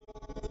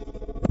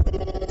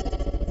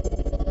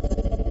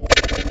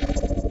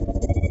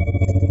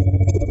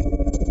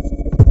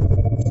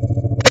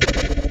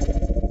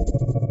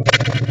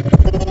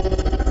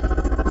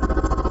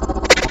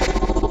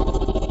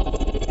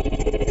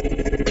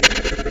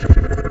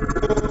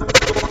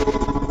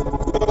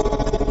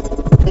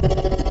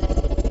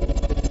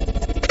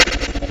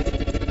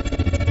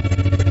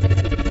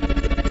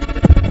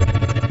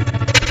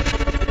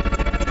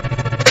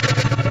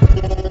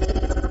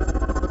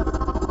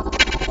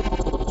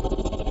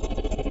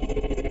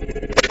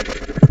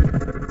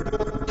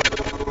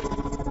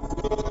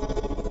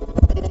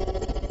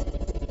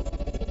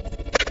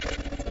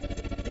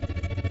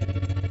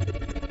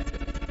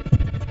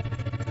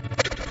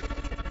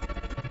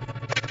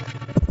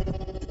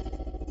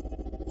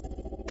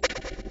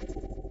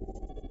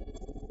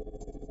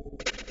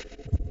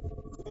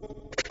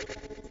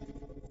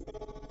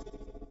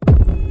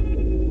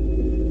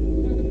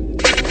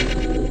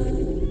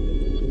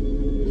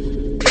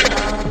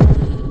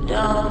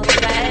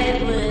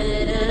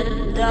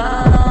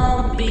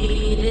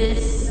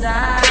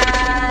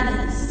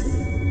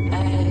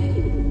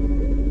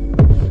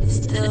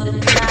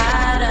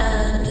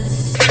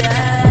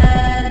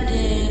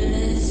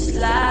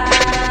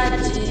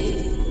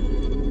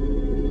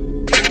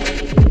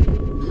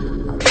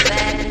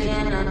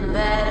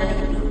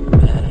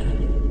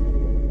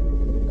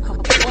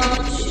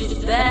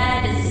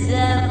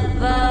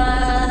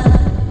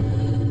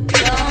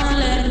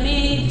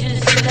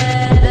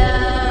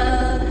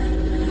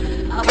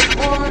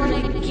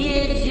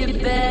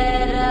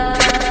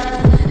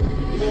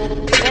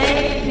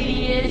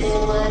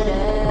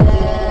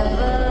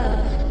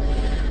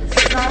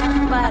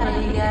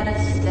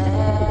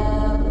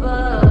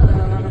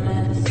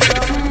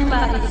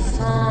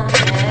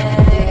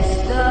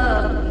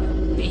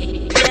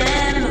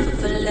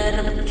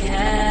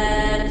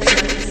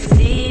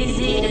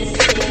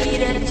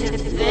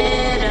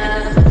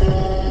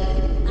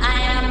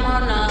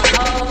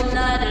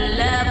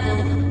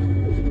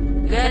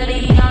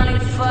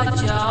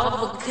fucked you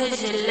over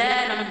cause you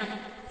let him.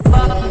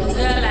 Fucking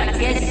girl, I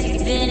guess you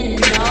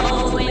didn't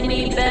know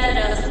any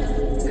better.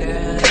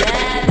 Girl,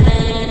 that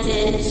man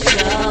didn't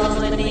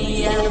show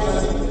any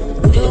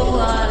ever. Do all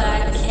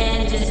I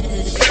can just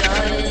to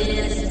show you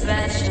you're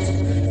special.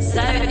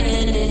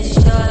 Certain it's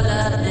your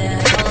love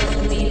that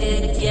holds me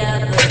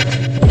together.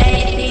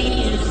 Lately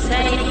you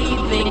say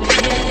you've been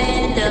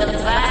killing the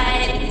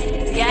vibe.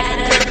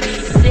 Gotta be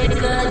sick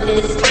of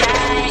this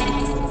guy.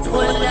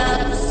 Pull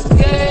up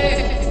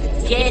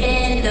skirt, get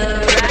in the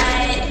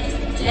right.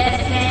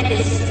 Left hand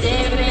is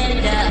steering,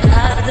 the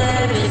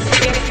other is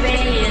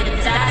gripping your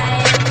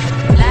thigh.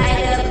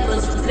 Light up a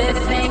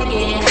spliff and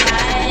get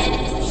high.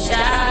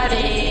 Shout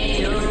it,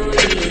 you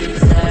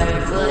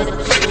deserve what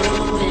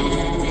you've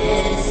been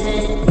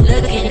missing.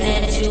 Looking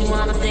at you,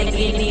 I'm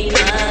thinking he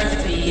must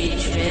be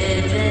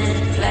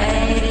tripping.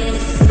 Play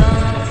this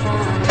song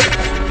for me,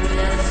 I'm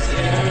just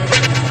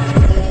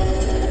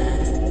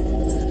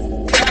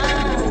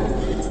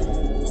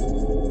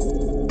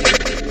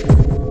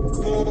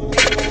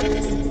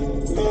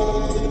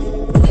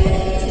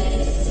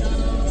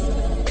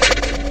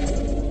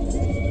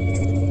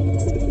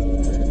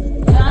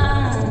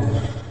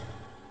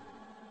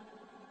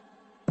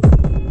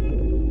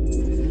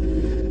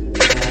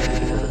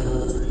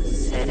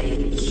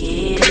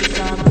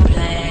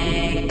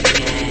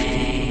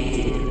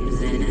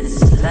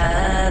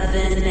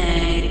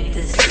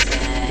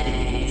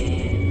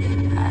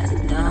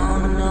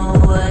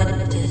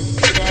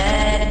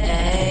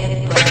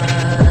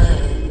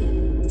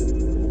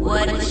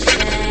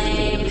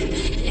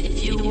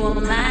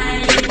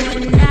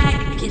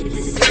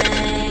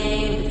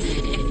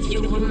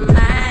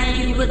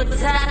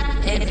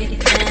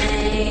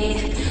everything.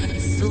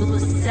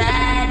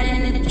 Suicide in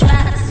the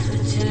drop,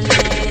 switching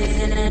lanes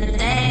in a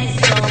thing.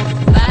 So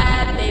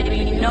fire,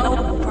 baby, no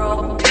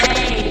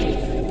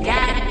propane.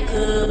 Got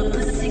good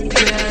pussy,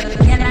 girl,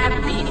 can I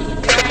be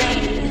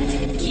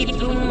framed? Keep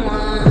it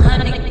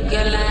 100,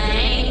 girl, I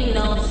ain't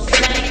no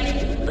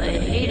saint. But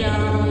he the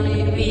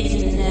only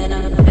reason that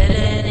I'm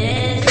feeling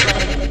this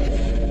way.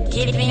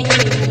 Giving you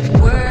the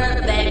world,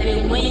 baby,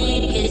 when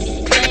you get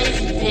space,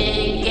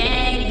 pen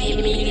gang, give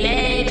me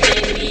legs.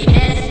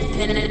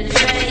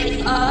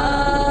 Penetrate,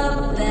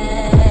 oh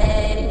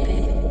baby.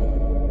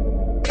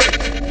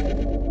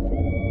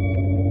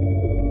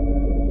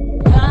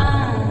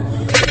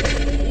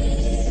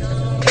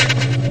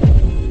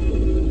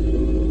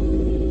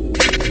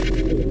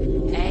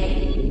 Hey.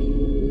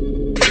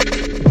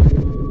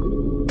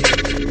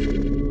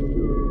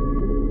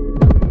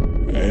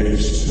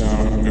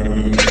 H-Town got a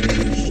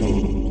nigga so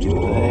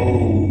throw.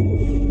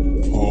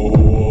 Pull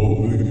up,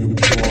 we can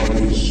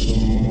party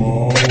some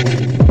more.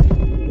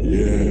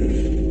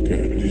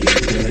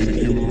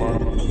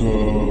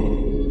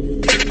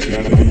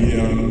 Got a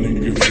young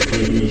nigga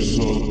feeling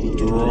so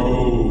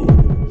throw.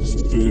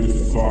 Spit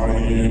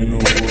fire in the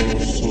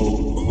world so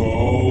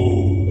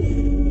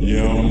cold.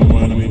 Young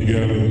money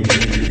got a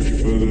nigga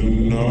feeling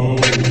no.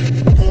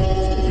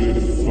 Spit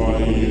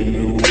fire in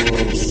the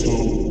world so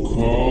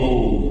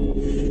cold.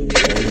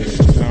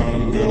 H-Town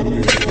got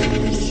me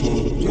feeling so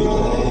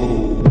throw.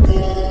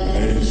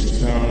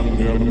 H-Town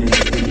got me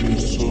feeling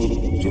so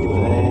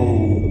throw.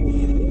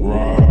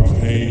 Rob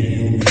paint,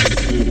 you be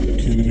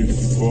sick in the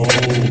fold.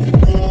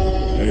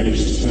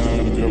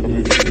 H-Town got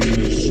me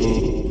feeling so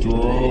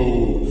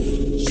throw.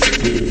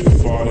 Spit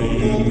fire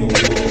in the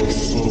world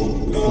so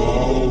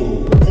cold.